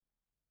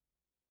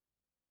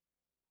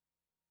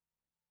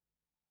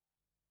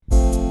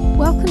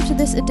Welcome to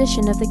this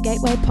edition of the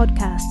Gateway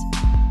Podcast.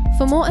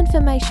 For more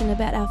information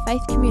about our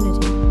faith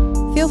community,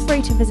 feel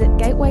free to visit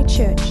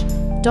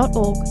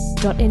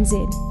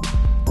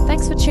gatewaychurch.org.nz.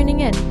 Thanks for tuning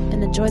in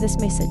and enjoy this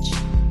message.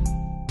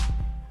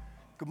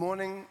 Good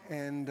morning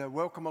and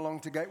welcome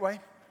along to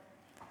Gateway.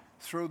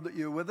 Thrilled that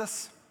you're with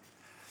us.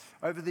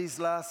 Over these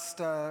last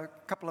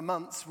couple of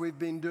months, we've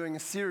been doing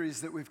a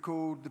series that we've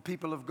called The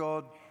People of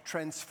God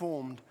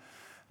Transformed.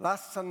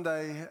 Last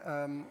Sunday,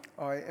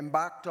 I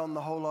embarked on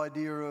the whole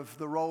idea of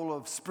the role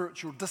of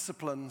spiritual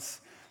disciplines,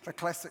 the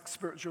classic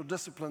spiritual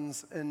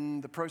disciplines in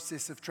the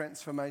process of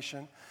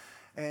transformation.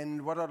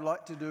 And what I'd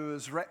like to do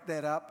is wrap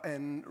that up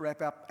and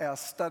wrap up our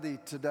study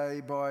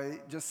today by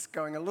just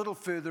going a little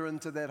further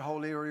into that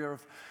whole area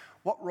of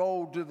what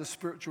role do the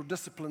spiritual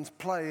disciplines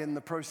play in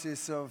the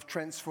process of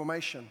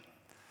transformation.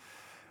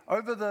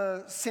 Over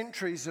the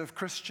centuries of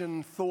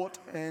Christian thought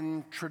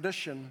and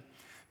tradition,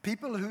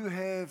 people who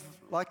have,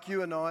 like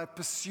you and I,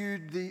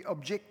 pursued the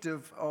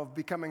objective of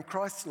becoming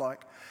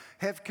Christ-like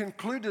have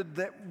concluded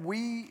that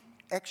we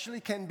actually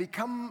can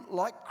become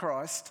like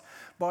Christ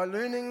by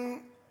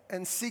learning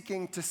and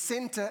seeking to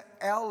center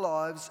our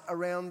lives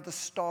around the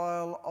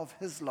style of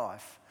his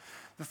life,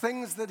 the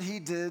things that he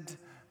did,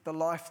 the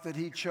life that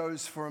he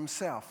chose for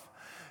himself.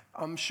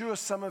 I'm sure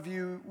some of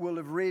you will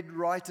have read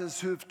writers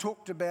who have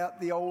talked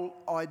about the old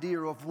idea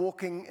of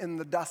walking in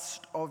the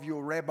dust of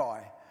your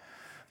rabbi.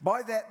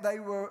 By that,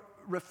 they were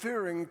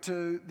referring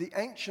to the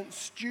ancient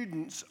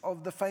students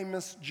of the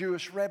famous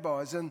Jewish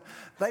rabbis, and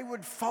they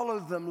would follow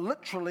them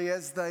literally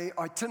as they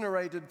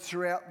itinerated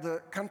throughout the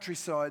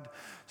countryside,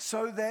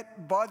 so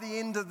that by the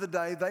end of the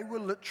day, they were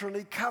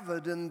literally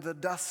covered in the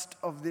dust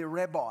of their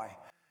rabbi.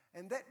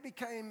 And that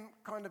became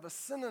kind of a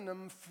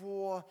synonym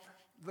for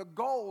the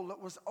goal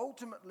that was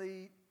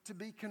ultimately to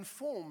be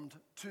conformed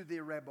to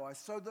their rabbi,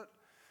 so that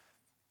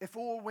if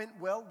all went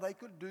well, they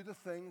could do the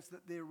things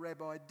that their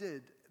rabbi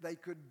did. They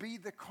could be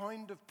the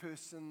kind of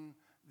person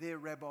their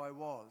rabbi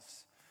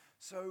was.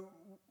 So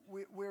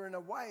we're in a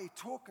way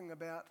talking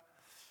about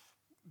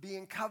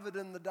being covered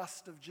in the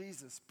dust of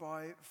Jesus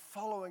by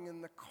following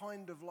in the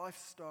kind of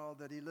lifestyle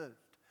that he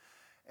lived.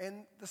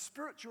 And the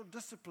spiritual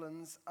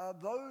disciplines are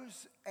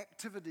those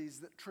activities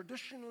that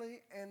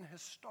traditionally and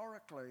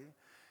historically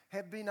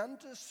have been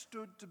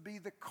understood to be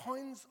the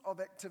kinds of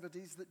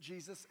activities that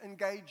Jesus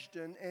engaged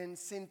in and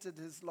centered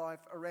his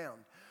life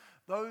around.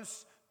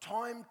 Those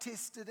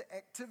time-tested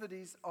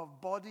activities of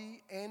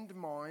body and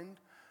mind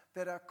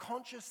that are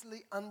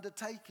consciously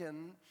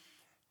undertaken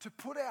to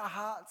put our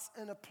hearts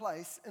in a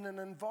place, in an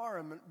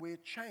environment where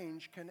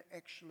change can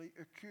actually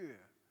occur.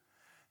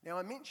 Now,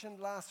 I mentioned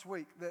last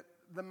week that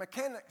the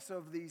mechanics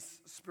of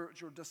these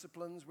spiritual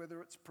disciplines, whether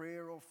it's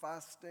prayer or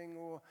fasting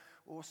or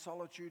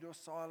solitude or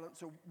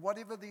silence or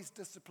whatever these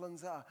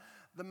disciplines are,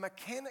 the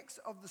mechanics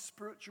of the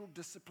spiritual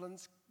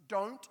disciplines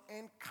don't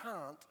and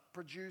can't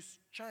produce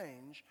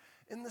change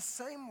in the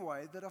same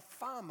way that a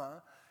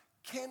farmer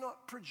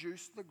cannot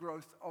produce the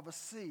growth of a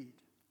seed.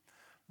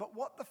 But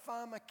what the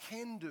farmer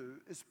can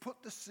do is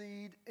put the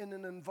seed in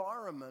an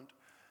environment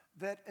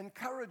that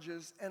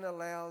encourages and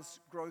allows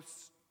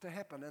growth to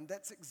happen. And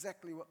that's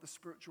exactly what the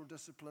spiritual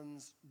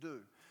disciplines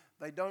do.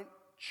 They don't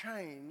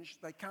change,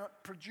 they can't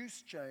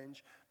produce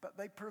change, but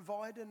they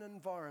provide an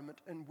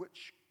environment in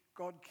which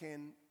God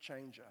can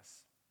change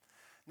us.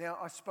 Now,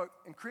 I spoke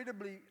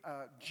incredibly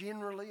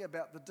generally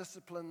about the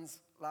disciplines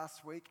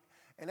last week,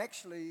 and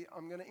actually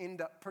I'm going to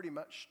end up pretty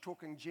much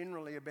talking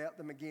generally about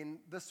them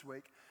again this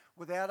week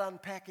without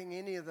unpacking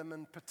any of them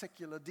in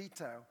particular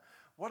detail.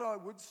 What I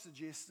would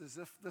suggest is,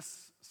 if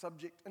this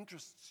subject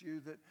interests you,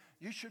 that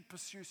you should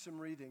pursue some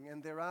reading,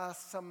 and there are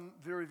some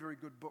very, very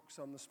good books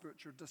on the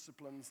spiritual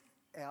disciplines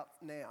out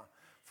now.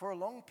 For a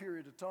long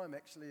period of time,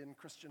 actually, in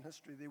Christian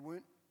history,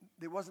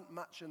 there wasn't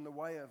much in the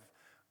way of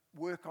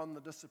work on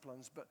the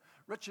disciplines, but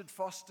Richard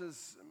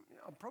Foster's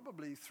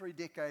probably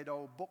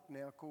 3-decade-old book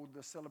now called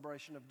The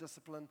Celebration of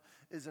Discipline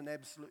is an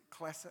absolute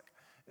classic.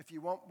 If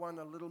you want one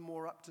a little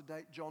more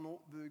up-to-date, John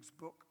Ortberg's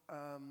book,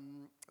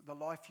 The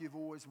Life You've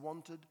Always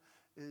Wanted,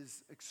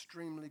 is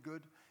extremely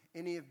good.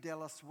 Any of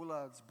Dallas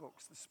Willard's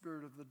books, The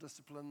Spirit of the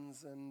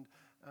Disciplines and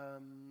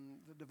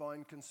The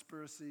Divine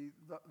Conspiracy,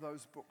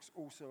 those books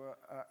also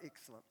are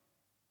excellent.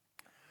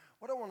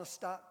 What I want to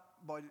start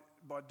by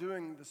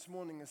doing this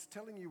morning is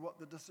telling you what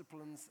the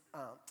disciplines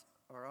aren't,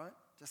 all right?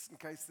 Just in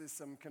case there's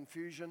some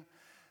confusion.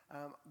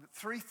 The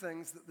 3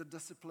 things that the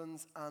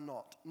disciplines are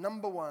not.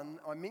 Number 1,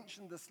 I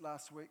mentioned this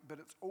last week, but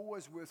it's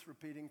always worth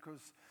repeating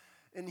because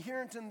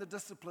inherent in the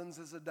disciplines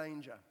is a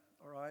danger.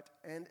 All right,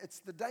 and it's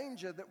the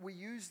danger that we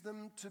use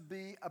them to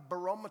be a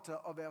barometer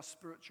of our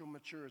spiritual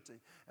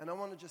maturity. And I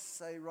want to just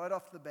say right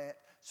off the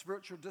bat,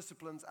 spiritual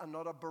disciplines are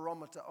not a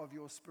barometer of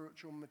your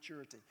spiritual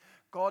maturity.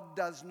 God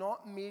does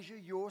not measure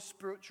your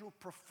spiritual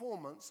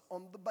performance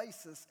on the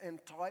basis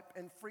and type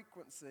and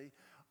frequency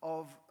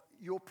of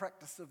your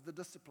practice of the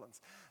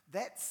disciplines.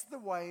 That's the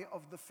way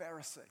of the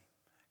Pharisee.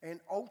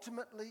 And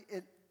ultimately,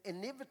 it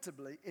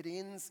inevitably it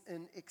ends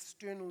in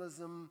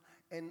externalism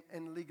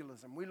and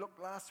legalism. We looked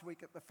last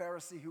week at the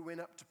Pharisee who went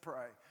up to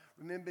pray.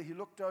 Remember, he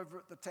looked over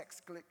at the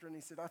tax collector and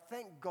he said, I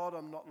thank God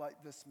I'm not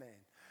like this man.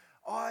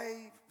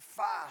 I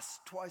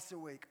fast twice a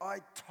week. I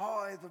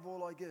tithe of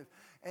all I give.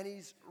 And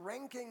he's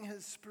ranking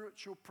his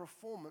spiritual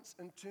performance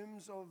in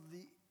terms of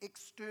the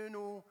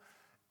external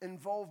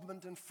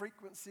involvement and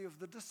frequency of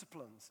the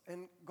disciplines.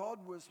 And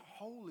God was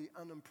wholly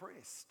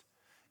unimpressed.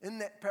 In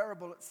that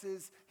parable, it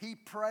says, he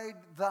prayed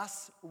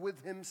thus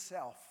with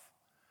himself.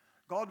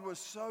 God was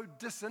so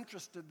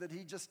disinterested that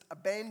he just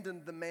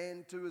abandoned the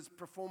man to his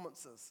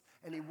performances,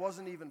 and he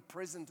wasn't even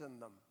present in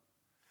them.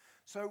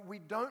 So we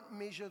don't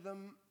measure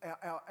them,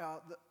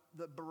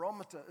 the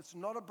barometer. It's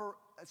not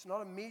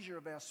a measure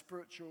of our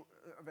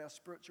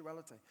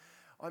spirituality.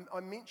 I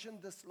mentioned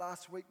this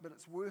last week, but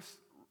it's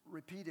worth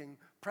repeating.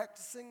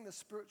 Practicing the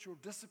spiritual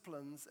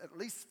disciplines, at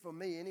least for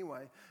me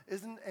anyway,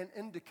 isn't an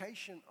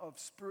indication of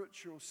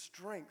spiritual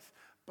strength,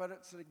 but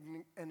it's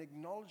an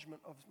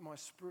acknowledgement of my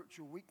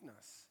spiritual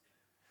weakness.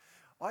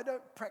 I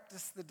don't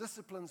practice the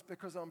disciplines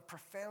because I'm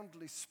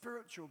profoundly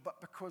spiritual, but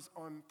because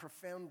I'm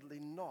profoundly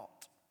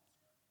not.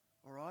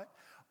 All right?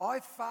 I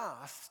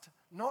fast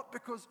not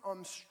because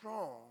I'm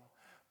strong,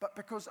 but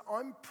because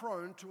I'm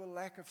prone to a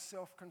lack of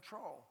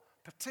self-control,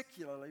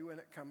 particularly when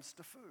it comes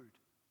to food.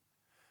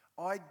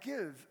 I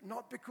give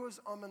not because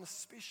I'm an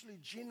especially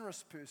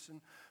generous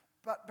person,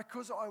 but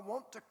because I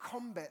want to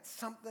combat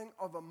something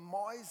of a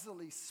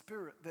miserly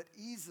spirit that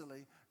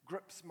easily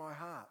grips my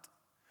heart.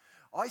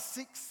 I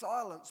seek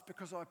silence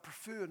because I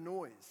prefer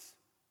noise.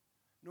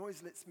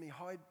 Noise lets me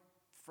hide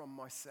from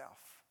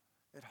myself.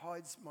 It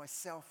hides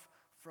myself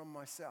from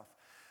myself.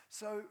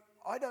 So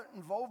I don't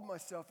involve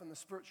myself in the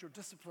spiritual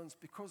disciplines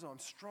because I'm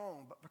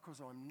strong, but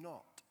because I'm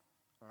not.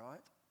 All right?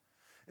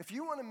 If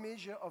you want a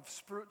measure of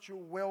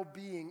spiritual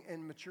well-being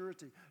and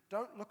maturity,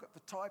 don't look at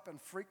the type and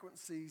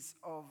frequencies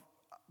of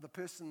the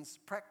person's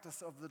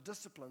practice of the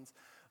disciplines.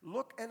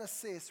 Look and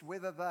assess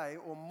whether they,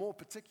 or more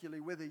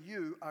particularly whether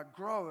you, are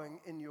growing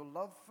in your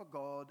love for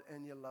God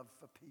and your love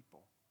for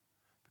people.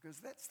 Because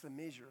that's the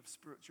measure of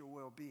spiritual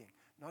well-being.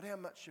 Not how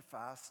much you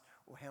fast,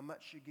 or how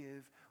much you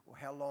give, or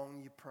how long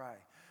you pray.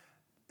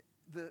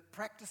 The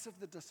practice of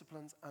the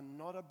disciplines are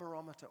not a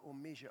barometer or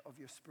measure of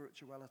your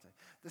spirituality.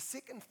 The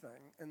second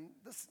thing, and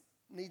this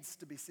needs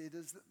to be said,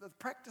 is that the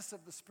practice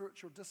of the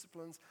spiritual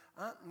disciplines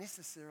aren't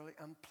necessarily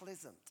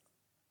unpleasant.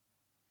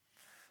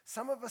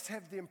 Some of us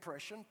have the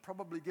impression,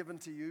 probably given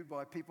to you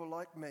by people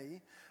like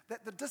me,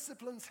 that the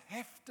disciplines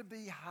have to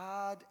be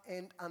hard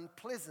and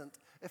unpleasant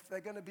if they're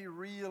going to be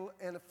real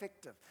and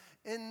effective.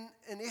 In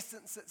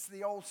essence, it's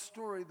the old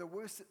story, the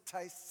worse it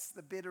tastes,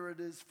 the better it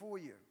is for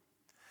you.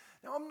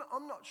 Now,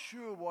 I'm not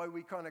sure why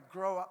we kind of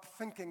grow up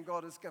thinking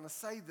God is going to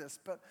say this,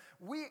 but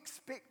we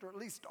expect, or at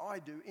least I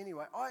do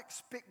anyway, I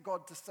expect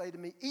God to say to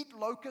me, eat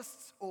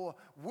locusts, or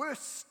worse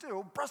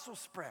still,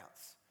 Brussels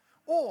sprouts,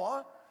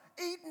 or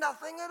eat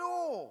nothing at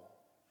all.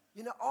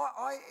 You know,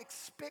 I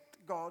expect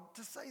God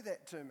to say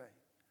that to me.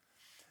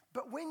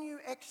 But when you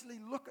actually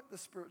look at the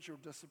spiritual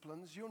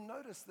disciplines, you'll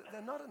notice that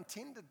they're not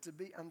intended to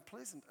be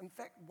unpleasant. In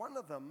fact, one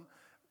of them,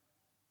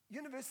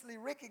 universally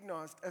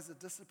recognized as a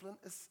discipline,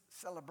 is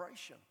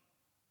celebration.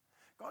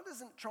 God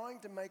isn't trying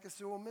to make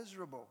us all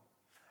miserable.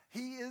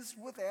 He is,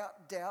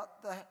 without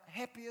doubt, the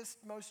happiest,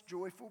 most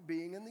joyful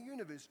being in the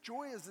universe.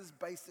 Joy is his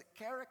basic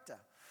character.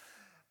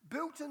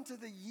 Built into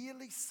the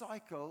yearly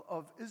cycle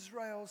of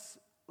Israel's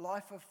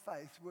life of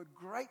faith were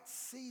great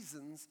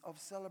seasons of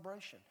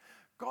celebration.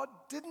 God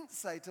didn't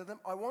say to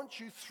them, I want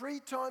you 3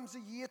 times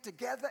a year to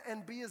gather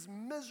and be as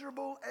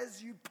miserable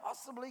as you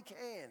possibly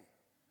can.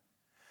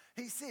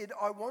 He said,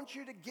 I want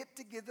you to get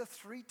together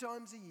 3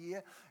 times a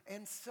year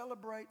and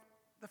celebrate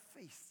the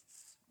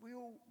feasts. We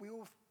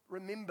all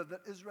remember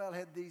that Israel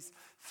had these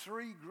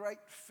 3 great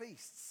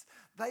feasts.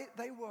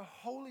 They were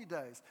holy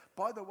days,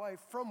 by the way,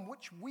 from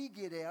which we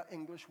get our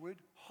English word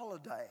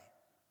holiday.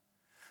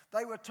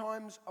 They were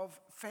times of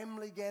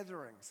family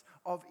gatherings,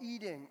 of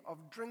eating, of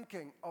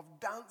drinking, of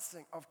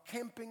dancing, of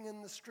camping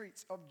in the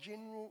streets, of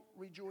general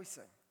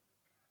rejoicing.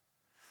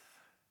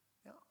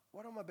 Now,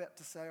 what I'm about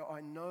to say,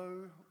 I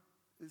know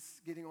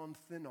is getting on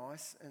thin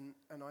ice,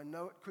 and I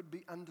know it could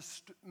be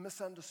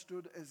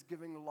misunderstood as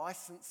giving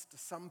license to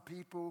some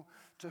people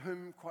to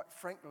whom, quite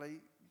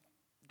frankly,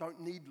 don't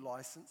need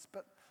license.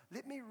 But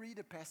let me read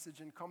a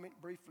passage and comment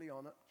briefly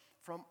on it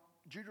from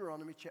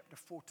Deuteronomy chapter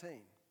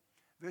 14,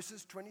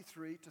 verses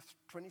 23 to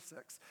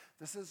 26.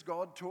 This is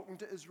God talking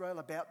to Israel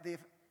about their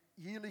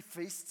yearly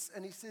feasts,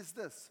 and he says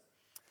this,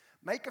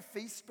 make a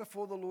feast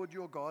before the Lord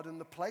your God in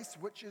the place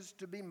which is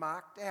to be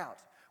marked out,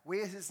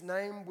 where his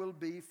name will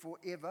be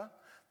forever.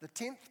 The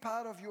 10th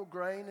part of your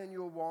grain and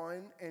your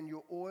wine and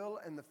your oil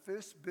and the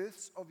first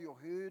births of your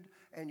herd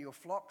and your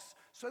flocks,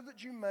 so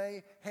that you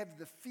may have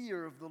the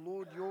fear of the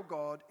Lord your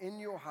God in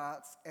your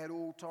hearts at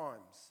all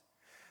times.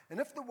 And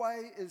if the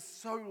way is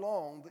so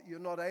long that you're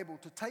not able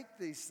to take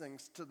these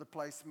things to the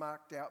place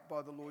marked out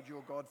by the Lord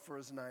your God for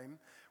his name,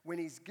 when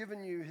he's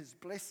given you his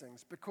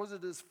blessings, because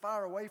it is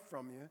far away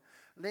from you,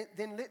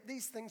 then let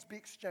these things be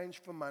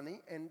exchanged for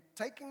money, and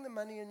taking the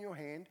money in your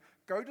hand,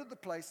 go to the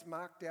place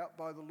marked out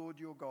by the Lord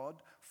your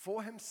God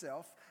for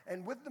himself,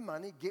 and with the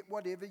money get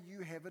whatever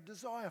you have a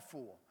desire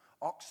for,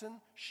 oxen,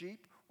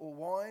 sheep, or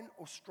wine,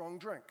 or strong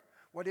drink,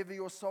 whatever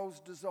your soul's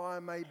desire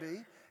may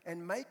be,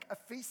 and make a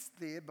feast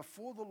there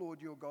before the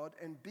Lord your God,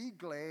 and be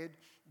glad,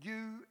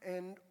 you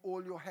and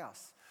all your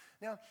house.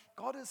 Now,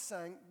 God is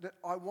saying that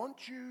I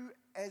want you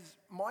as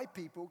my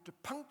people to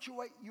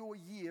punctuate your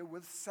year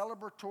with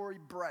celebratory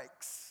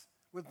breaks,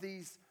 with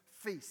these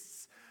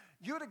feasts.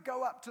 You're to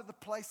go up to the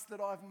place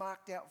that I've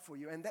marked out for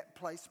you. And that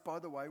place, by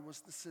the way, was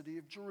the city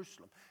of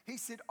Jerusalem. He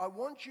said, I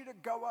want you to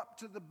go up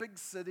to the big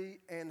city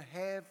and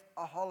have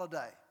a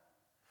holiday.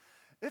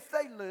 If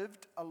they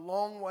lived a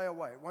long way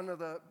away, one of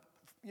the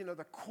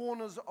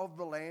corners of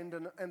the land,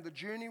 and the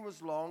journey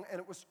was long, and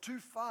it was too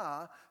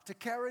far to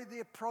carry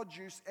their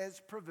produce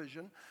as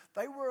provision,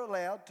 they were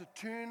allowed to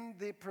turn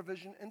their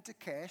provision into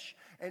cash,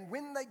 and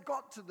when they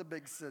got to the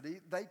big city,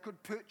 they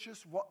could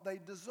purchase what they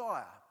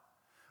desire.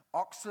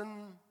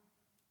 Oxen,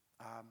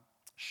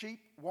 sheep,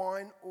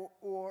 wine,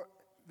 or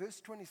verse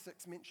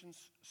 26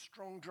 mentions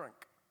strong drink.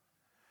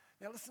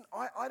 Now listen,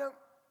 I don't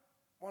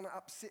want to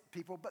upset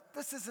people, but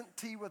this isn't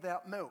tea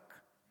without milk.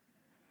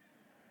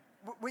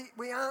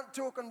 We aren't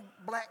talking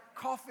black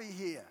coffee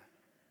here.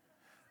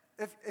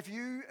 If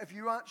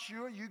you aren't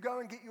sure, you go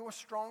and get your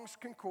Strong's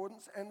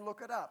Concordance and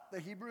look it up. The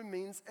Hebrew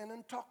means an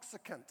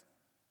intoxicant.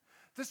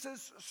 This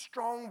is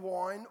strong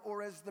wine,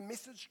 or as the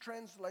Message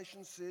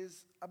translation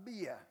says, a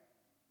beer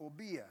or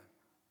beer.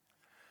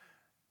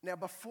 Now,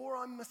 before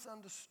I'm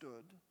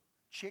misunderstood,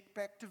 check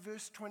back to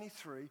verse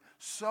 23,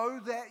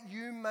 so that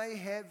you may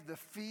have the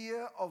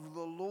fear of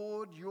the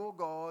Lord your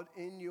God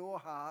in your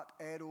heart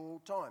at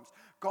all times.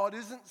 God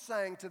isn't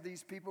saying to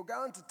these people,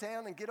 go into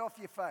town and get off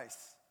your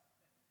face.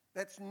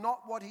 That's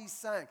not what he's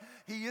saying.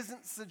 He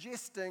isn't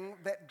suggesting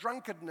that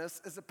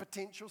drunkenness is a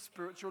potential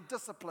spiritual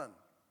discipline.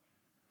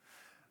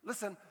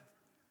 Listen,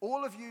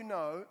 all of you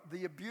know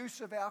the abuse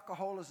of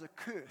alcohol is a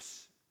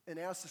curse in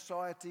our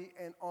society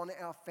and on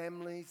our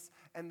families,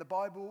 and the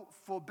Bible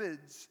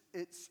forbids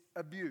its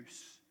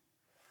abuse.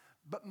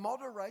 But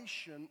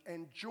moderation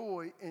and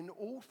joy in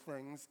all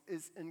things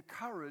is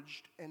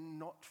encouraged and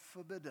not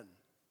forbidden.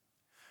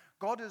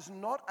 God is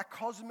not a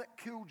cosmic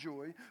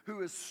killjoy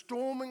who is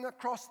storming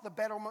across the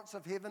battlements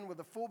of heaven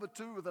with a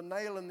 4x2 with a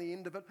nail in the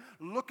end of it,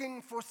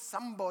 looking for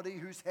somebody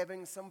who's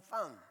having some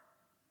fun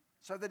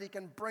so that he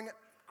can bring it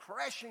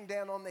crashing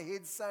down on the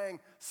head saying,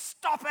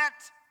 "Stop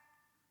it!"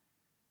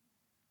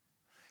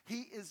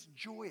 He is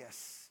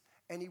joyous,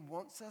 and he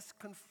wants us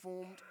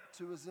conformed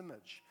to his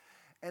image.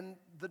 And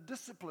the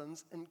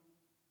disciplines,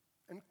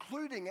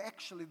 including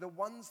actually the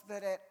ones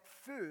that at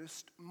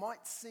first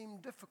might seem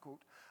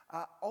difficult,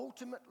 are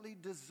ultimately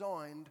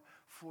designed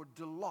for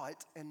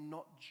delight and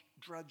not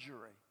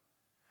drudgery.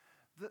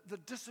 The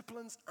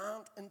disciplines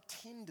aren't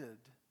intended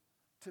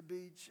to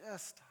be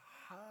just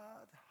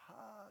hard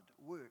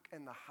work,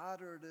 and the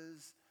harder it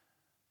is,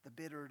 the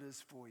better it is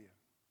for you.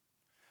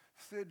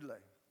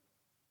 Thirdly,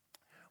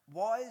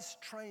 wise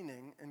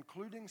training,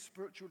 including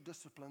spiritual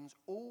disciplines,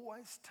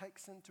 always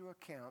takes into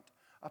account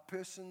a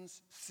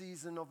person's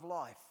season of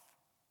life.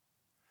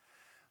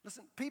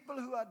 Listen, people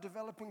who are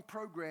developing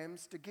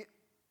programs to get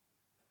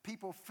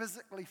people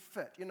physically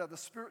fit, the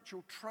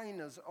spiritual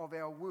trainers of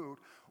our world,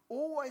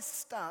 always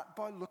start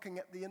by looking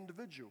at the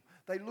individual.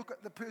 They look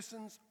at the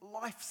person's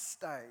life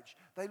stage.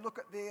 They look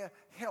at their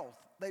health.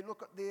 They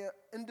look at their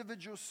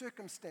individual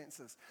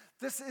circumstances.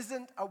 This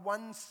isn't a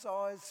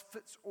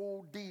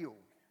one-size-fits-all deal.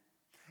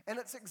 And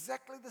it's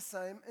exactly the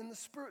same in the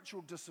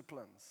spiritual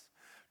disciplines.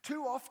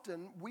 Too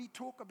often, we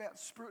talk about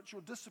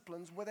spiritual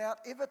disciplines without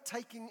ever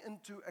taking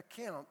into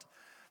account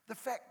the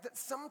fact that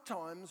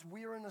sometimes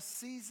we're in a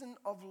season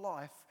of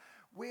life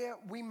where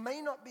we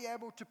may not be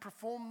able to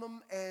perform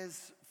them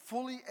as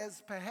fully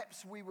as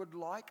perhaps we would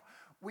like.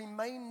 We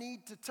may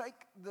need to take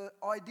the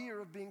idea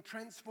of being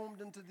transformed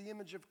into the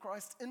image of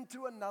Christ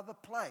into another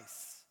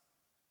place.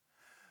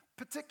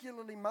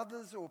 Particularly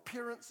mothers or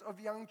parents of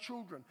young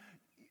children.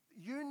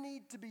 You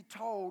need to be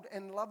told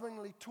and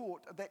lovingly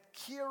taught that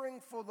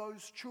caring for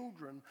those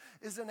children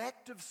is an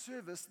act of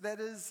service that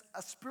is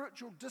a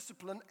spiritual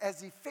discipline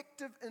as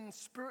effective in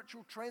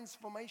spiritual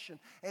transformation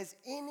as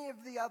any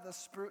of the other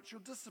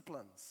spiritual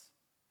disciplines.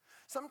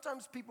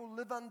 Sometimes people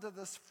live under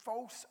this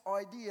false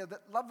idea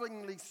that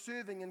lovingly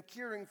serving and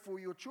caring for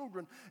your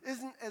children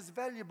isn't as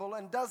valuable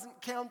and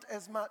doesn't count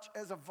as much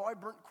as a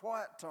vibrant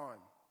quiet time.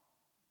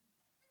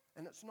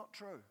 And it's not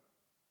true.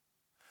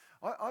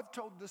 I've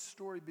told this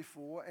story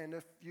before, and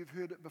if you've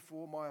heard it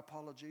before, my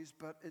apologies,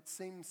 but it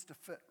seems to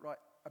fit right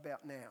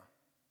about now.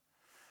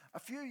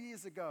 A few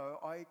years ago,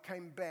 I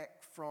came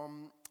back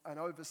from an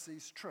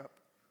overseas trip,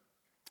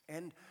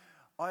 and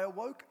I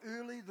awoke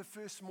early the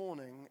first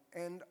morning,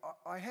 and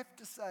I have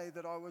to say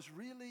that I was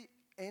really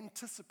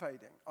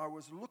anticipating. I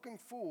was looking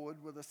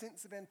forward with a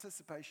sense of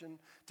anticipation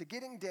to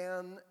getting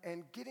down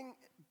and getting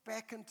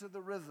back into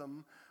the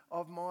rhythm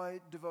of my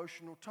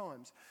devotional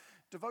times.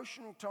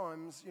 Devotional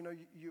times,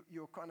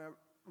 your kind of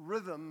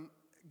rhythm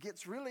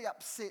gets really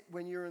upset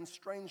when you're in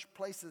strange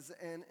places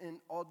and in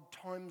odd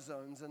time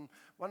zones. And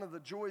one of the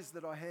joys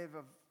that I have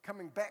of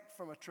coming back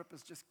from a trip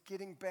is just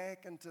getting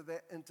back into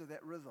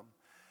that rhythm.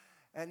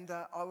 And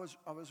I was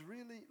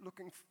really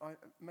looking.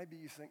 Maybe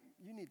you think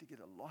you need to get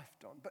a life,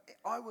 Don, but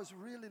I was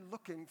really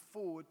looking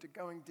forward to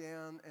going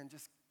down and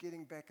just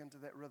getting back into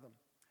that rhythm.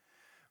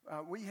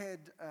 We had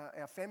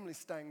our family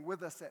staying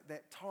with us at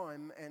that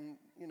time, and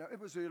it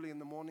was early in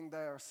the morning. They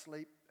are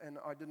asleep, and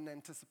I didn't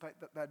anticipate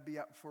that they'd be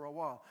up for a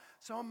while.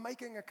 So I'm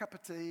making a cup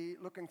of tea,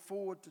 looking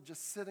forward to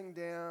just sitting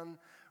down,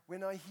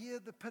 when I hear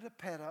the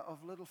pitter-patter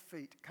of little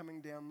feet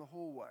coming down the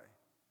hallway.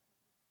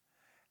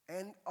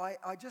 And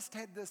I just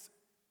had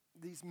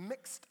these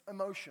mixed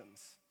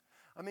emotions.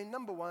 I mean,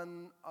 number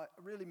one, I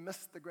really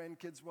missed the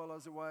grandkids while I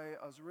was away.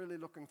 I was really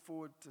looking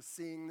forward to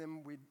seeing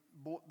them. We'd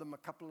bought them a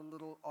couple of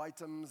little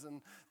items,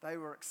 and they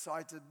were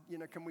excited.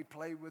 Can we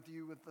play with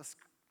you with this,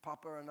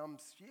 Papa? And I'm,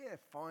 yeah,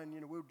 fine.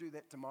 We'll do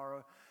that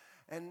tomorrow.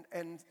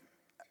 And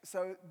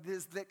so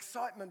there's the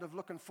excitement of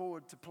looking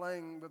forward to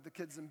playing with the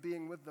kids and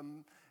being with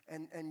them,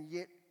 and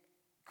yet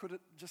could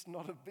it just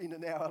not have been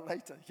an hour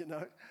later,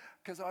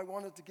 because I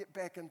wanted to get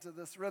back into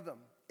this rhythm.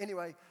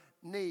 Anyway,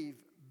 Neve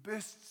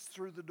bursts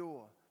through the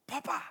door.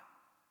 Papa,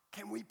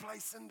 can we play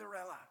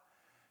Cinderella?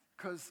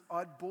 Because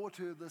I'd bought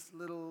her this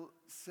little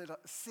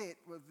set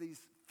with these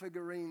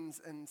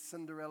figurines, and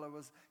Cinderella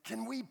was,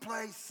 can we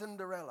play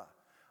Cinderella?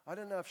 I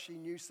don't know if she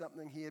knew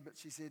something here, but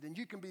she said, and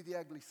you can be the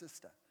ugly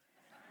sister.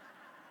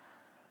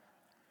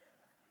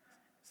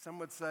 Some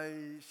would say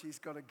she's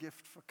got a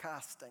gift for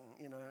casting,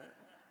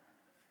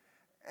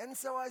 And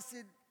so I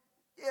said,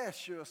 yeah,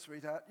 sure,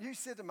 sweetheart. You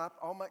set him up,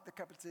 I'll make the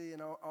cup of tea,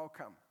 and I'll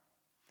come.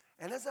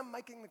 And as I'm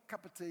making the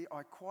cup of tea,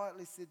 I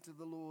quietly said to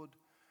the Lord,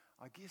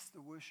 I guess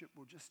the worship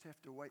will just have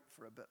to wait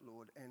for a bit,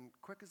 Lord. And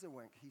quick as a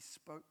wink, he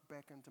spoke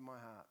back into my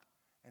heart,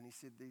 and he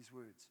said these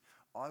words,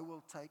 I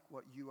will take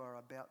what you are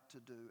about to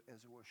do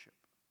as worship.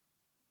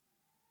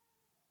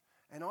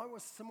 And I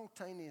was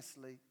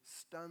simultaneously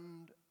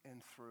stunned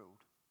and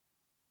thrilled.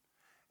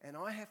 And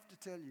I have to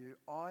tell you,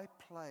 I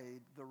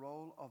played the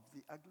role of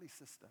the ugly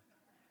sister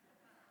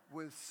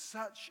with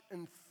such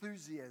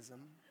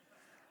enthusiasm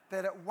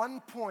that at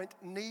one point,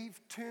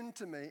 Neve turned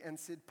to me and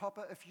said,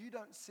 Papa, if you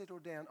don't settle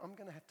down, I'm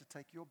going to have to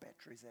take your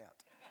batteries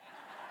out.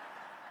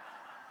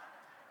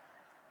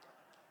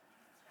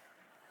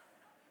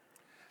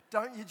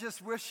 Don't you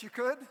just wish you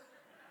could?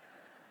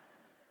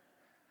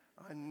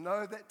 I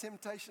know that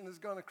temptation has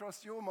gone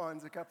across your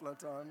minds a couple of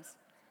times.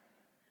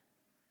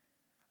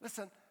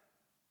 Listen,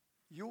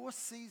 your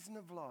season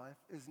of life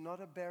is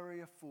not a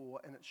barrier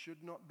for, and it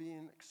should not be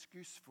an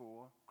excuse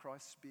for,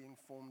 Christ being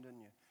formed in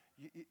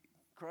you.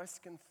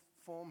 Christ can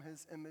form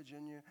his image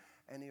in you,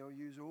 and he'll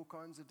use all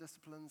kinds of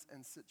disciplines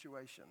and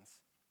situations.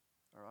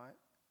 All right?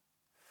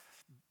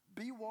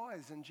 Be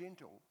wise and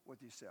gentle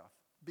with yourself.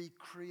 Be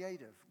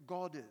creative.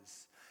 God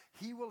is.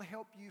 He will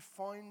help you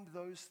find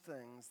those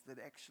things that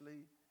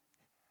actually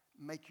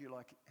make you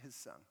like his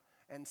son.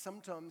 And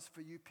sometimes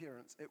for you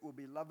parents, it will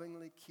be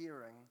lovingly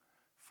caring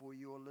for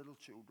your little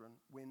children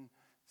when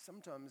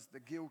sometimes the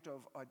guilt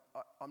of,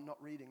 I'm not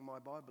reading my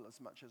Bible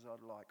as much as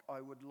I'd like.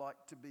 I would like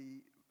to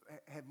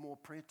have more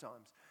prayer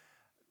times.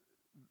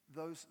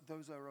 Those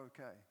are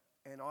okay.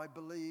 And I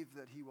believe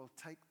that he will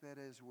take that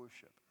as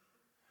worship.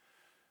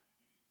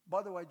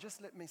 By the way,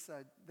 just let me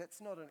say,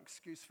 that's not an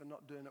excuse for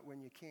not doing it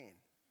when you can.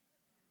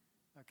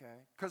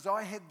 Okay? Because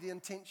I had the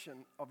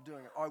intention of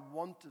doing it. I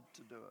wanted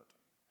to do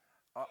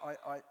it.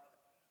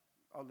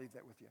 I'll leave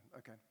that with you.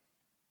 Okay.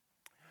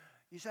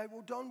 You say,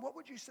 well, Don, what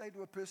would you say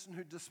to a person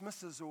who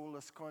dismisses all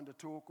this kind of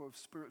talk of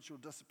spiritual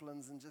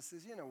disciplines and just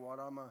says, you know what,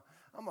 I'm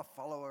a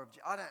follower of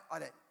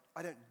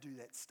I don't do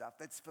that stuff.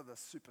 That's for the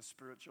super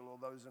spiritual or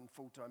those in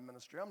full-time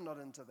ministry. I'm not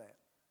into that.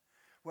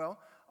 Well,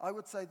 I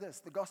would say this.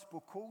 The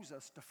gospel calls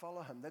us to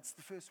follow him. That's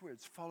the first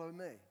words, follow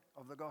me,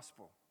 of the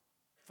gospel.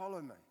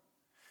 Follow me.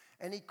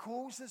 And he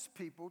calls his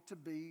people to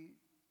be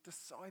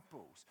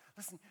disciples.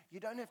 Listen, you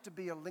don't have to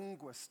be a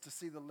linguist to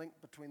see the link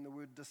between the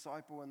word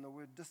disciple and the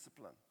word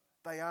discipline.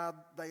 They are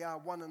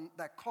one, and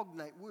they're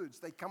cognate words.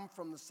 They come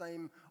from the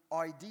same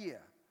idea.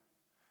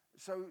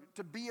 So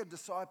to be a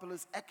disciple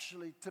is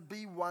actually to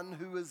be one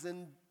who is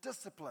in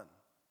discipline.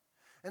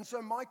 And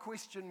so my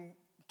question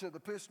to the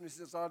person who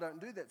says, I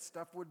don't do that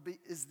stuff would be,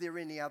 is there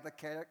any other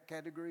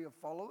category of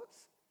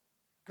followers?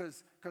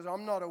 Because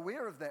I'm not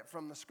aware of that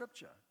from the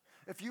scripture.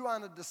 If you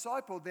aren't a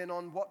disciple, then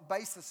on what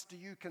basis do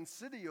you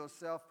consider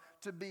yourself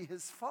to be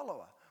his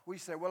follower? We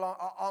say,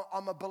 well,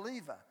 I'm a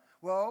believer.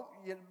 Well,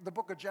 the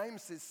book of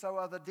James says, so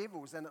are the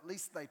devils, and at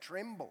least they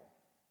tremble.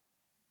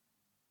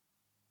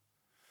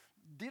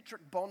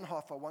 Dietrich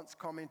Bonhoeffer once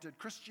commented,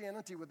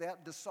 Christianity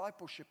without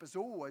discipleship is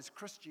always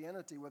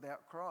Christianity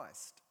without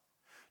Christ.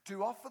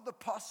 To offer the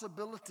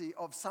possibility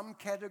of some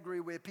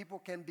category where people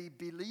can be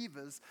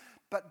believers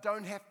but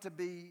don't have to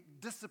be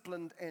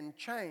disciplined and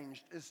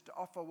changed is to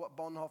offer what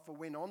Bonhoeffer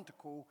went on to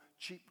call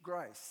cheap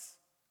grace.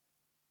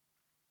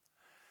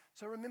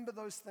 So remember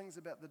those things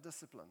about the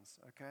disciplines,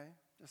 okay?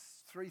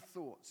 Just 3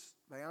 thoughts.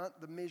 They aren't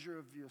the measure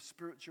of your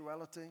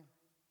spirituality.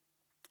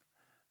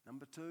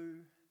 Number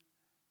 2,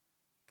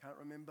 can't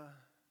remember,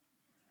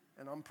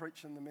 and I'm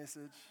preaching the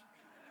message.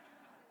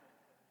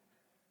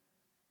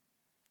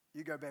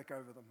 You go back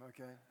over them,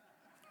 okay?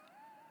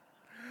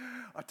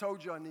 I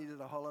told you I needed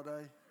a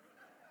holiday.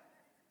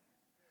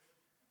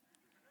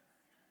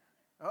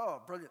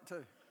 Oh, brilliant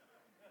too.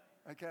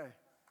 Okay.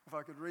 If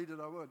I could read it,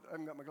 I would. I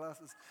haven't got my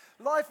glasses.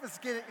 Life is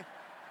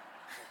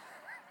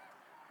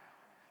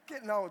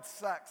getting old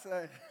sucks,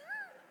 eh?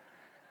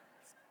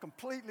 It's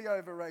completely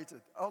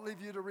overrated. I'll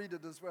leave you to read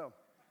it as well.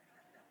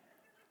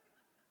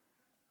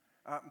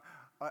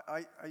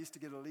 I used to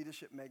get a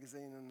leadership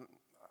magazine, and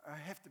I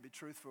have to be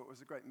truthful, it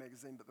was a great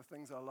magazine, but the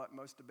things I liked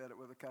most about it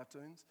were the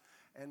cartoons.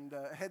 And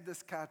it had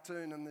this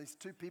cartoon, and these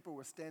 2 people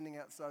were standing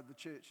outside the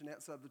church, and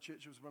outside the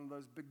church was one of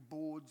those big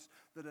boards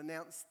that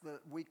announced the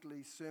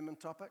weekly sermon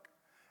topic.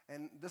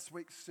 And this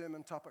week's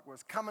sermon topic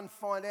was, "Come and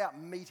find out,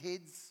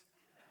 meatheads."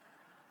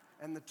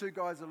 And the 2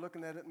 guys are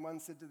looking at it, and one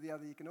said to the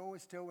other, "You can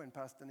always tell when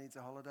pastor needs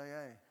a holiday,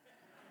 eh?"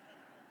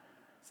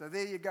 So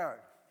there you go.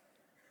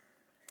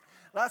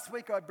 Last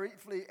week, I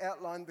briefly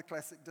outlined the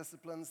classic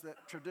disciplines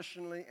that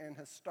traditionally and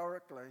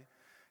historically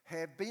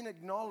have been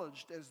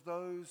acknowledged as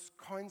those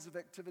kinds of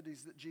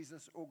activities that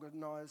Jesus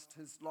organized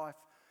his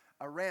life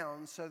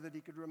around so that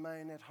he could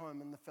remain at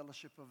home in the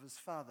fellowship of his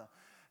Father.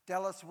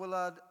 Dallas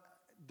Willard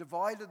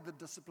divided the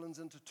disciplines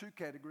into 2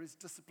 categories.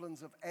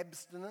 Disciplines of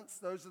abstinence,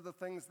 those are the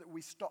things that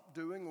we stop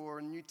doing, or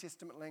in New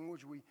Testament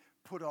language, we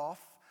put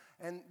off,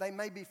 and they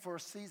may be for a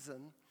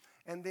season.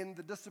 And then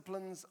the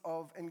disciplines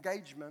of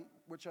engagement,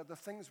 which are the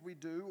things we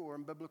do, or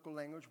in biblical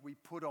language, we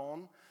put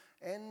on.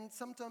 And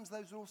sometimes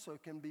those also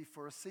can be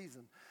for a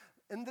season.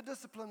 In the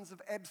disciplines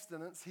of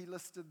abstinence, he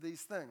listed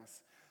these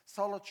things: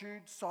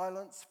 solitude,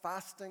 silence,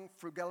 fasting,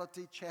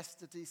 frugality,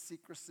 chastity,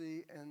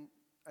 secrecy,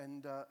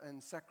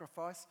 and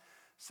sacrifice.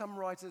 Some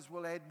writers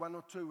will add 1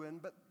 or 2 in,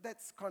 but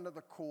that's kind of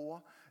the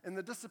core. In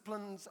the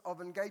disciplines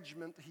of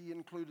engagement, he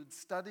included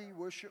study,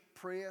 worship,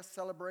 prayer,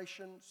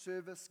 celebration,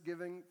 service,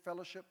 giving,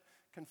 fellowship,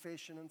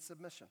 confession, and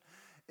submission.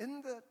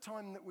 In the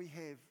time that we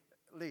have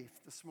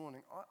left this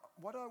morning,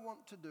 what I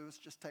want to do is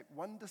just take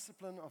one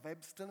discipline of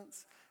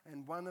abstinence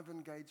and one of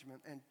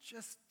engagement and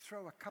just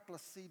throw a couple of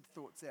seed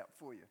thoughts out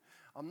for you.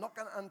 I'm not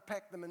going to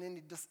unpack them in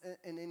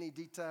any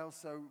detail,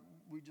 so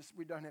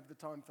we don't have the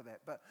time for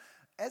that. But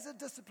as a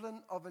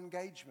discipline of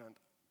engagement,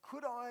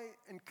 could I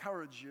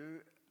encourage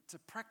you to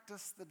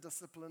practice the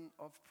discipline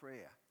of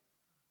prayer?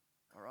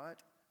 All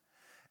right?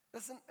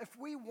 Listen, if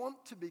we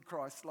want to be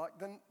Christ-like,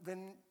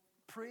 then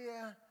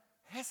prayer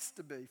has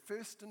to be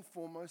first and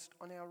foremost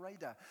on our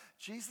radar.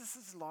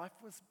 Jesus' life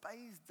was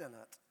bathed in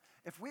it.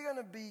 If we're going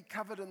to be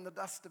covered in the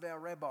dust of our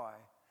rabbi,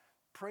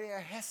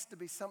 prayer has to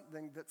be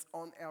something that's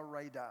on our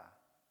radar.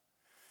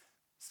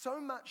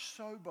 So much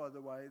so, by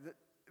the way, that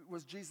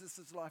was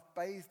Jesus' life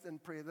bathed in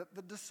prayer, that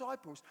the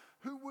disciples,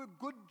 who were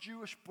good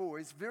Jewish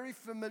boys, very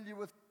familiar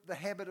with the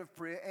habit of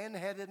prayer and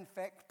had in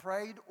fact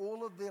prayed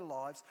all of their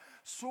lives,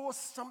 saw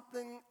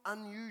something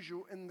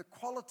unusual in the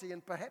quality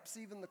and perhaps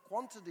even the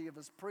quantity of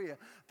his prayer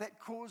that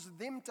caused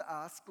them to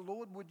ask,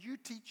 "Lord, would you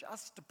teach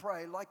us to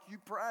pray like you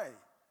pray?"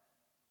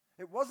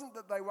 It wasn't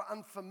that they were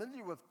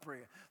unfamiliar with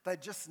prayer.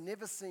 They'd just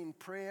never seen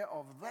prayer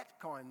of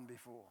that kind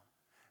before.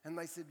 And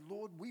they said,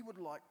 "Lord, we would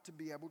like to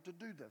be able to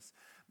do this."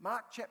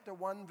 Mark chapter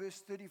 1, verse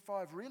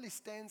 35 really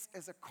stands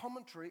as a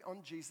commentary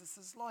on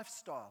Jesus'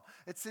 lifestyle.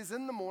 It says,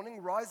 "In the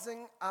morning,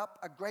 rising up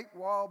a great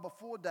while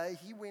before day,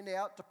 he went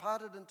out,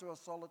 departed into a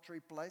solitary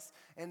place,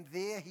 and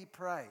there he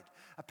prayed."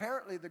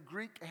 Apparently, the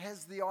Greek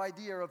has the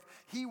idea of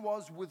he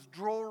was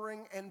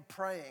withdrawing and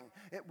praying.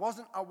 It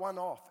wasn't a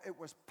one-off. It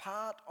was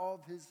part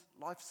of his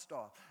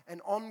lifestyle,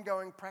 an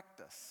ongoing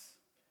practice.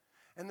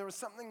 And there is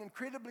something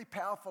incredibly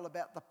powerful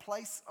about the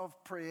place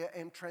of prayer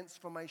and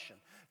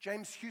transformation.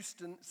 James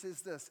Houston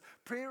says this: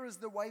 "Prayer is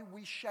the way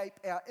we shape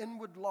our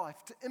inward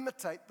life to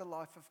imitate the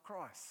life of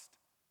Christ."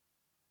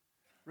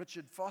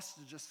 Richard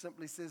Foster just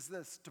simply says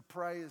this: "To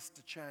pray is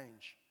to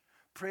change.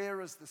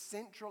 Prayer is the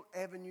central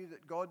avenue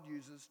that God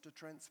uses to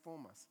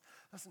transform us."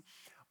 Listen,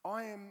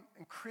 I am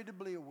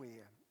incredibly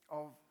aware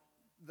of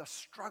the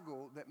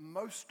struggle that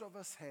most of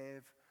us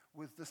have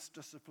with this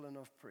discipline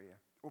of prayer.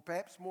 Or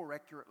perhaps more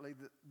accurately,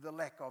 the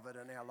lack of it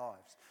in our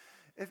lives.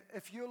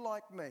 If you're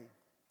like me,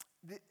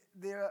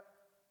 there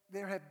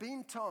have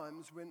been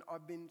times when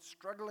I've been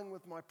struggling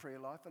with my prayer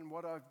life, and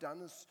what I've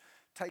done is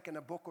taken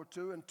a book or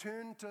two and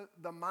turned to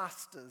the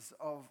masters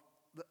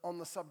on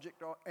the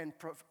subject and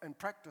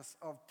practice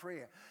of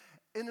prayer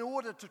in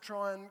order to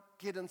try and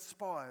get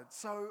inspired.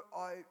 So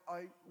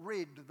I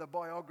read the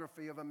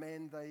biography of a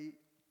man they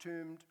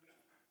termed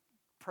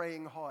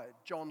Praying Hyde,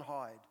 John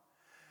Hyde.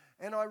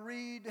 And I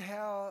read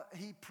how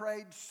he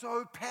prayed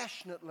so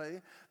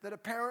passionately that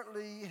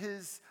apparently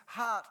his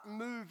heart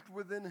moved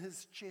within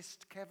his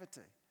chest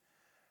cavity.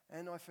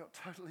 And I felt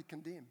totally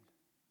condemned.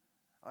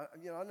 I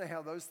don't know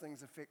how those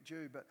things affect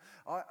you, but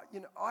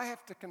I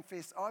have to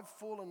confess, I've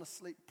fallen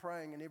asleep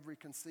praying in every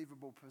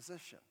conceivable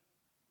position.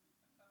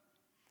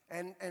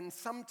 And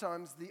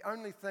sometimes the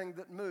only thing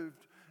that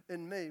moved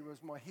in me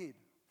was my head.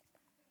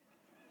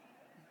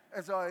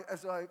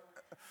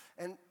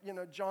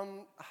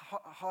 John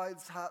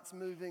Hyde's heart's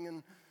moving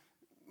and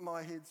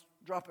my head's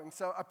dropping.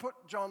 So I put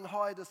John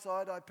Hyde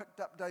aside. I picked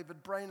up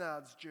David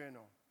Brainerd's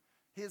journal.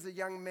 Here's a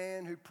young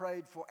man who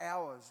prayed for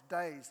hours,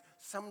 days,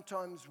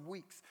 sometimes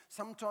weeks,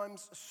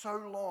 sometimes so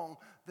long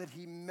that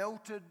he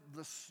melted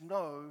the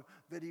snow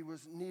that he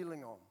was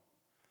kneeling on.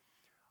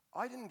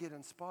 I didn't get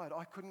inspired.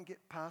 I couldn't get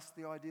past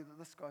the idea that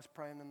this guy's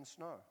praying in the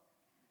snow.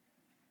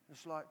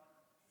 It's like,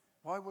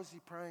 why was he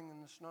praying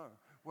in the snow?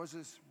 Was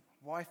his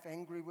wife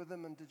angry with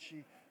him and did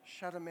she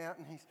shut him out?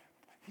 And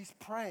he's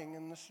praying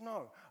in the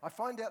snow. I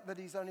find out that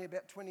he's only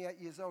about 28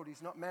 years old.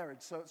 He's not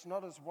married, so it's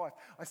not his wife.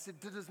 I said,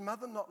 did his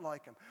mother not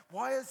like him?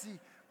 Why is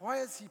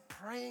he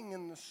praying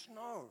in the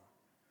snow?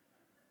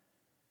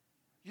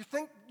 You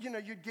think,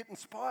 you'd get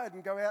inspired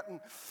and go out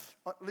and,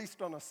 at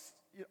least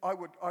I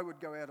would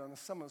go out on a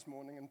summer's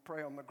morning and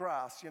pray on the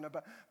grass,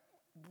 but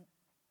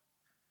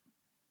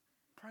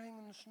praying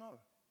in the snow.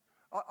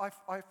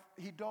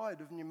 He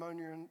died of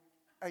pneumonia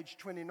at age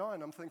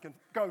 29. I'm thinking,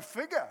 go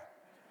figure.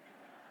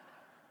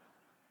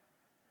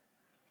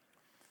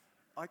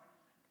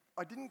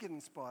 I didn't get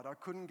inspired. I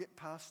couldn't get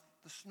past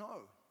the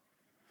snow.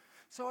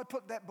 So I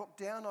put that book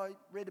down. I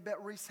read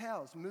about Rees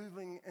Howes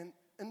moving and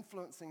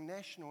influencing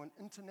national and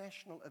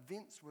international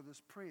events with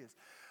his prayers.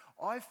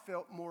 I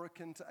felt more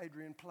akin to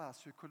Adrian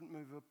Plass, who couldn't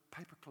move a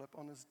paperclip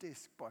on his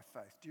desk by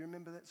faith. Do you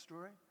remember that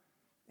story?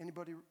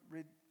 Anybody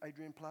read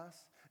Adrian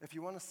Plass? If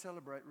you want to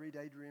celebrate, read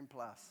Adrian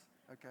Plass,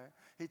 okay?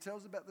 He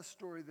tells about the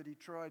story that he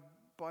tried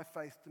by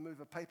faith to move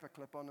a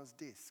paperclip on his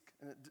desk,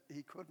 and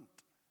he couldn't.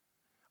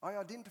 I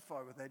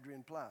identify with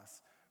Adrian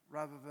Plass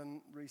rather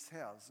than Rees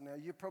Howes. Now,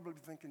 you're probably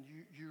thinking,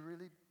 you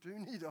really do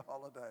need a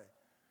holiday.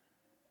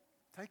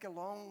 Take a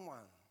long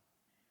one.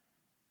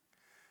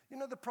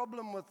 The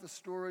problem with the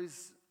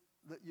stories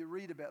that you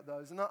read about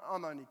those, and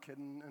I'm only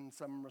kidding in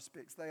some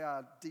respects, they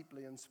are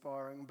deeply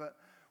inspiring, but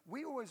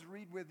we always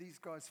read where these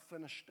guys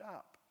finished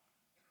up,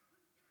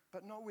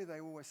 but not where they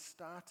always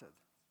started.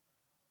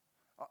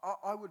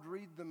 I would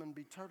read them and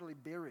be totally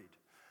buried.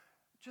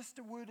 Just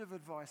a word of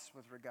advice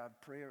with regard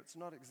to prayer. It's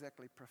not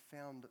exactly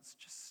profound. It's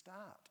just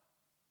start.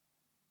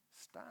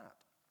 Start.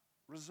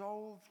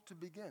 Resolve to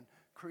begin.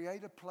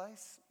 Create a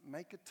place.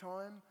 Make a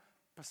time.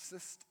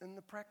 Persist in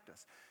the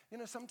practice.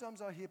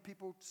 Sometimes I hear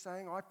people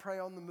saying, I pray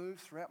on the move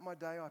throughout my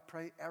day. I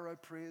pray arrow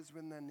prayers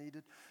when they're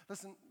needed.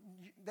 Listen,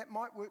 that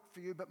might work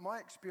for you, but my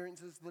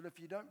experience is that if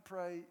you don't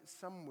pray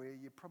somewhere,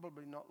 you're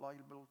probably not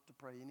liable to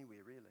pray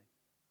anywhere, really.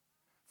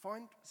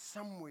 Find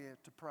somewhere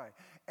to pray.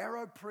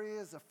 Arrow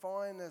prayers are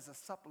fine as a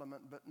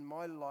supplement, but in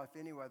my life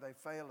anyway, they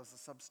fail as a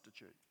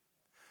substitute.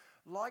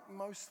 Like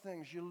most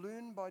things, you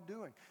learn by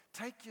doing.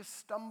 Take your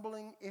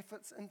stumbling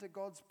efforts into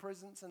God's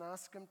presence and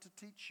ask Him to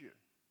teach you.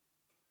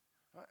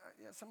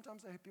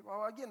 Sometimes I hear people,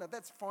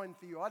 that's fine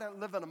for you. I don't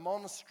live in a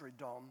monastery,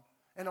 Don,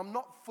 and I'm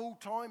not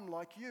full-time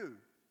like you.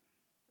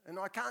 And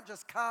I can't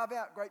just carve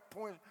out great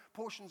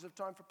portions of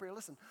time for prayer.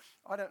 Listen,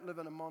 I don't live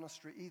in a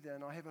monastery either,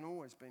 and I haven't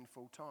always been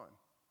full-time.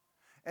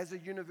 As a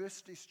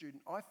university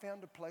student, I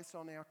found a place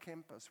on our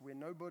campus where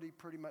nobody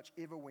pretty much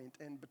ever went,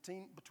 and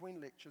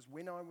between lectures,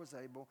 when I was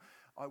able,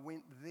 I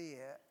went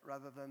there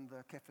rather than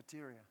the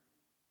cafeteria.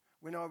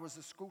 When I was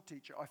a school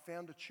teacher, I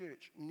found a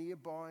church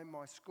nearby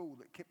my school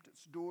that kept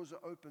its doors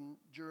open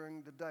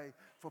during the day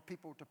for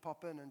people to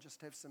pop in and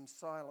just have some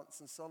silence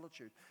and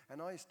solitude.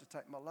 And I used to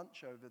take my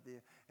lunch over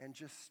there and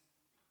just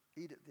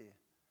eat it there.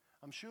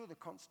 I'm sure the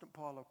constant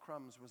pile of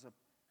crumbs was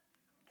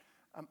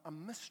a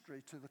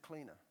mystery to the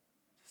cleaner.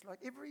 It's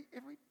like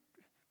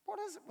what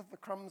is it with the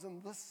crumbs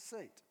in this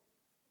seat?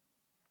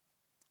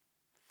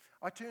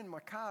 I turned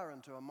my car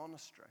into a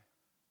monastery.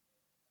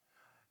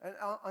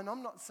 And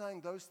I'm not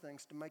saying those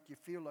things to make you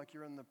feel like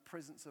you're in the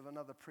presence of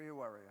another prayer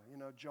warrior.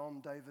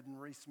 John, David, and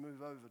Rees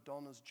move over.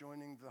 Don is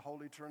joining the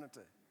Holy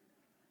Trinity.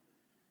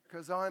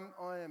 Because I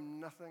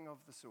am nothing of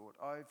the sort.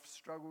 I've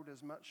struggled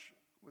as much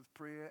with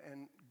prayer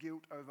and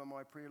guilt over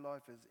my prayer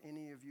life as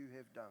any of you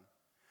have done.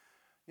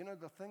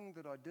 The thing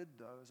that I did,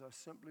 though, is I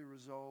simply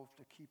resolved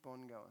to keep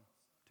on going,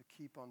 to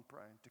keep on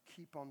praying, to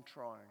keep on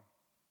trying.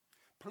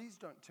 Please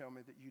don't tell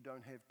me that you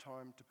don't have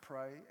time to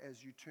pray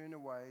as you turn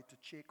away to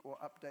check or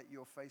update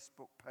your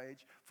Facebook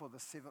page for the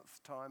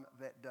 7th time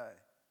that day.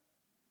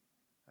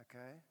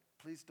 Okay?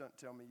 Please don't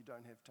tell me you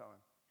don't have time.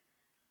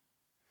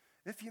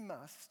 If you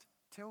must,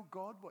 tell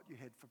God what you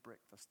had for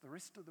breakfast. The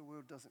rest of the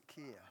world doesn't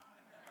care.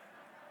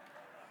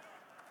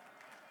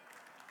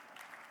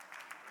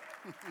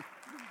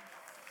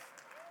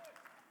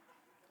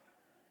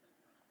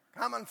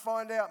 Come and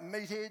find out,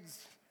 meatheads.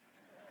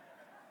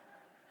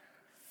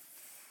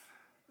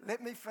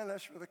 Let me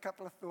finish with a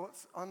couple of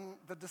thoughts on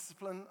the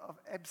discipline of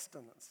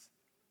abstinence.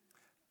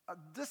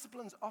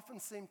 Disciplines often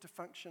seem to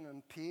function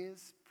in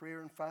pairs: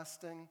 prayer and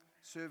fasting,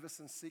 service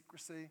and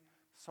secrecy,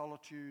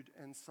 solitude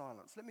and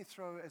silence. Let me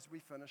throw, as we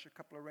finish, a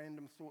couple of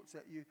random thoughts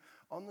at you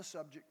on the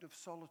subject of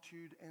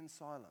solitude and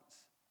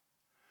silence.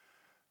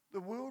 The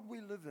world we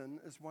live in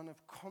is one of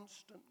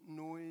constant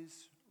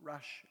noise,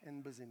 rush,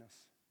 and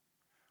busyness.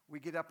 We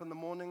get up in the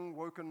morning,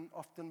 woken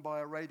often by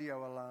a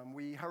radio alarm.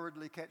 We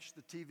hurriedly catch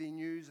the TV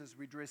news as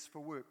we dress for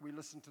work. We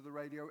listen to the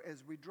radio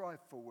as we drive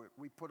for work.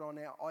 We put on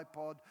our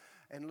iPod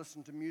and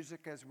listen to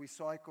music as we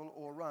cycle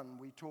or run.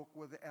 We talk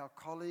with our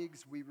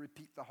colleagues. We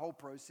repeat the whole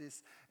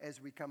process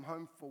as we come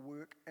home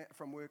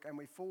from work, and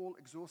we fall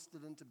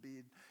exhausted into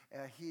bed,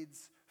 our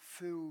heads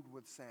filled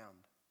with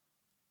sound.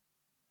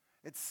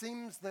 It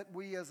seems that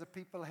we as a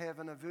people have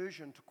an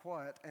aversion to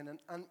quiet and an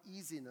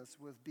uneasiness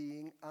with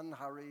being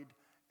unhurried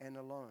and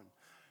alone.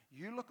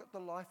 You look at the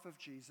life of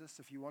Jesus,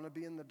 if you want to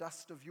be in the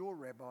dust of your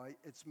rabbi,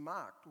 it's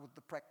marked with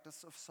the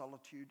practice of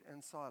solitude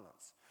and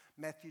silence.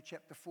 Matthew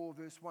chapter 4,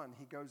 verse 1,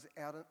 he goes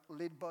out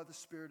led by the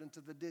Spirit into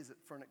the desert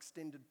for an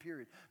extended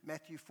period.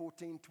 Matthew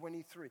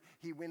 14:23,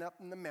 he went up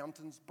in the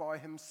mountains by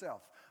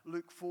himself.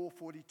 Luke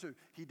 4:42,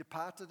 he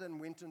departed and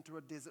went into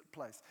a desert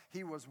place.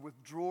 He was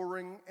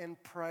withdrawing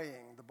and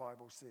praying, the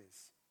Bible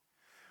says.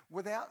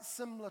 Without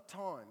similar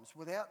times,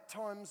 without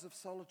times of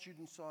solitude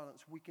and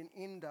silence, we can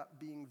end up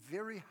being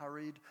very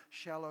hurried,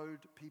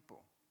 shallowed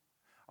people.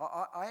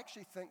 I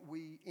actually think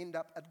we end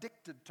up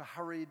addicted to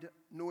hurried,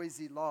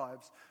 noisy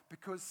lives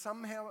because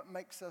somehow it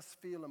makes us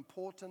feel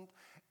important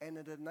and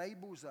it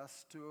enables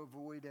us to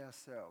avoid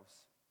ourselves.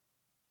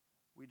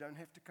 We don't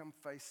have to come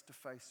face to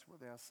face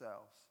with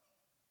ourselves,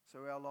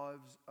 so our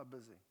lives are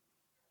busy.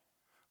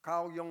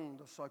 Carl Jung,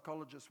 the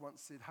psychologist,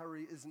 once said,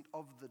 "Hurry isn't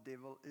of the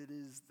devil, it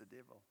is the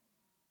devil."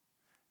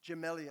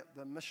 Jim Elliot,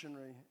 the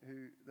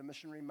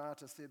missionary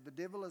martyr, said, "The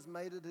devil has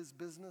made it his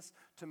business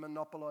to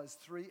monopolize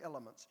three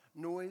elements: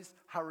 noise,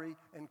 hurry,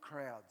 and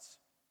crowds."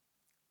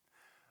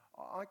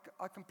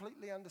 I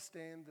completely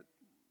understand that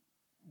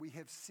we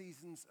have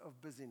seasons of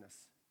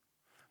busyness.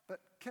 But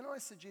can I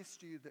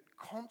suggest to you that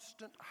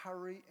constant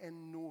hurry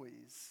and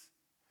noise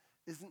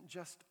isn't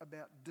just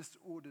about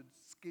disordered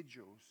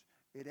schedules.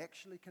 It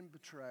actually can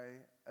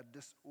betray a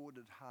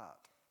disordered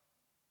heart.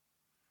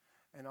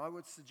 And I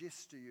would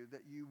suggest to you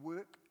that you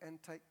work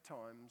and take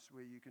times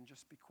where you can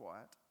just be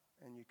quiet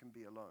and you can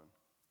be alone.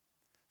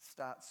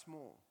 Start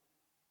small.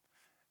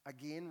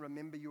 Again,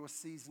 remember your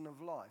season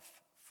of life.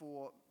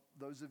 For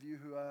those of you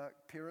who are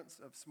parents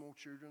of small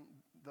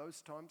children,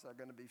 those times are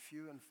going to be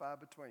few and far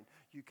between.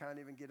 You can't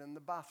even get in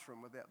the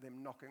bathroom without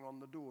them knocking on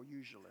the door,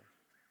 usually.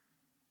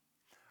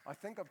 I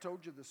think I've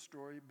told you this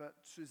story, but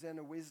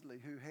Susanna Wesley,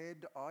 who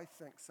had, I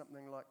think,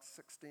 something like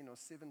 16 or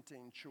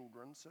 17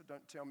 children, so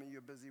don't tell me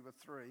you're busy with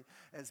 3,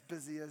 as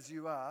busy as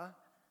you are,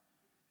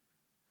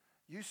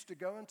 used to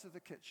go into the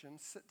kitchen,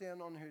 sit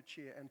down on her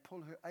chair, and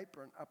pull her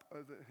apron up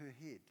over her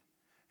head.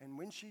 And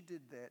when she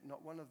did that,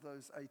 not one of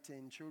those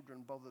 18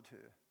 children bothered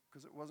her,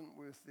 because it wasn't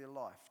worth their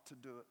life to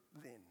do it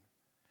then.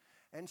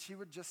 And she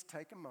would just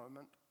take a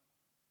moment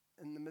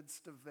in the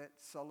midst of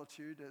that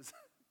solitude, as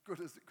good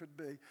as it could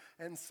be,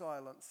 and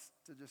silence,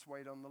 to just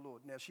wait on the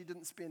Lord. Now, she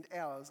didn't spend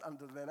hours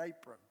under that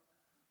apron.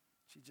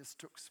 She just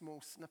took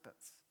small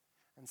snippets.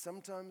 And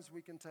sometimes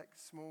we can take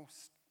small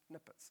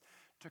snippets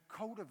to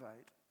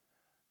cultivate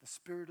the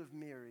spirit of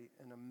Mary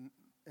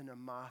in a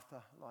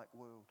Martha-like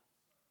world.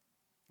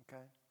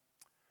 Okay?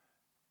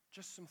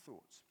 Just some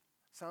thoughts.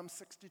 Psalm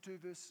 62,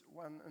 verse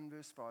 1 and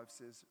verse 5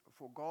 says,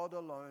 "For God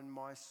alone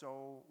my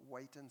soul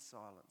wait in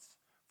silence,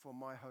 for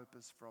my hope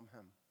is from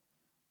him."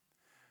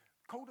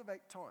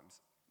 Cultivate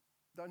times.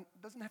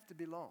 Doesn't have to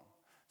be long.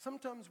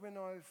 Sometimes when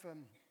I've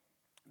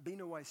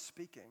been away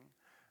speaking,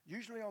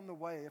 usually on the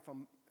way, if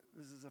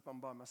I'm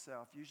by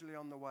myself, usually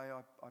on the way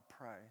I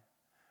pray.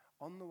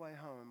 On the way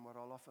home, what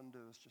I'll often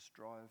do is just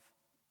drive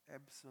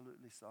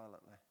absolutely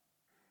silently.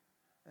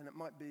 And it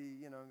might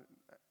be,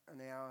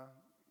 an hour,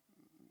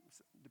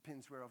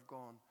 depends where I've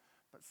gone.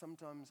 But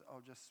sometimes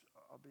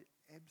I'll be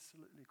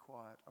absolutely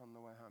quiet on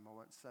the way home. I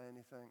won't say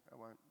anything, I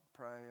won't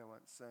pray, I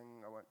won't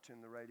sing, I won't turn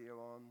the radio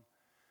on.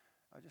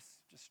 I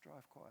just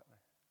drive quietly.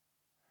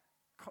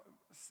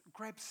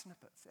 Grab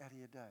snippets out of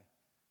your day.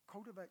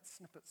 Cultivate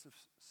snippets of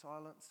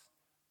silence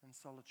and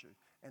solitude.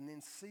 And then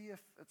see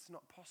if it's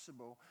not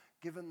possible,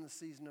 given the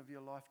season of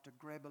your life, to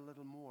grab a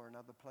little more in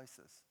other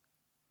places.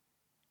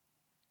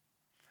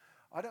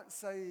 I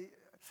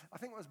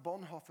think it was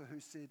Bonhoeffer who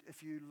said,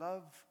 "If you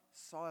love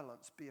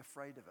silence, be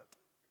afraid of it.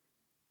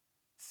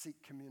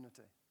 Seek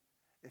community.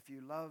 If you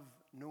love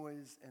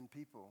noise and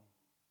people,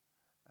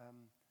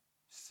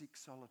 seek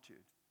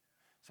solitude."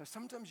 So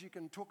sometimes you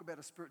can talk about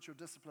a spiritual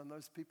discipline.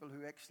 Those people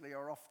who actually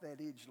are off that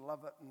edge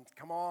love it and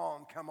come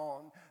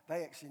on,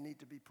 they actually need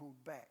to be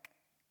pulled back.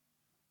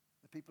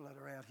 The people that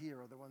are out here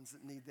are the ones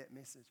that need that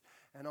message.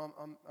 And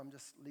I'm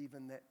just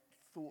leaving that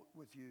thought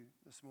with you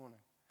this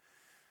morning.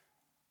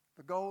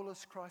 The goal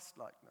is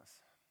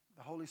Christ-likeness.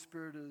 The Holy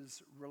Spirit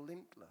is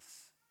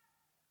relentless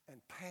and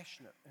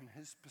passionate in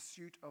his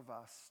pursuit of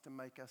us to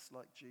make us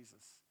like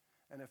Jesus.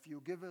 And if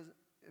you'll give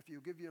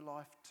your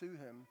life to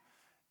him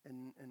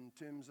in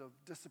terms of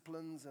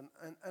disciplines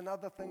and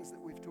other things that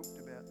we've talked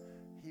about,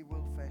 he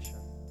will fashion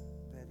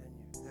that in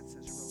you. That's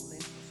his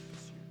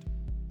relentless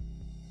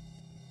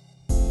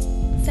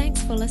pursuit.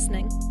 Thanks for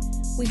listening.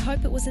 We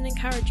hope it was an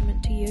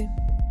encouragement to you.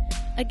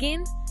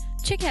 Again,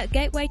 check out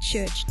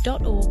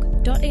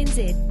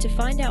gatewaychurch.org.nz to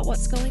find out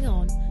what's going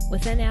on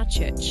within our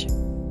church.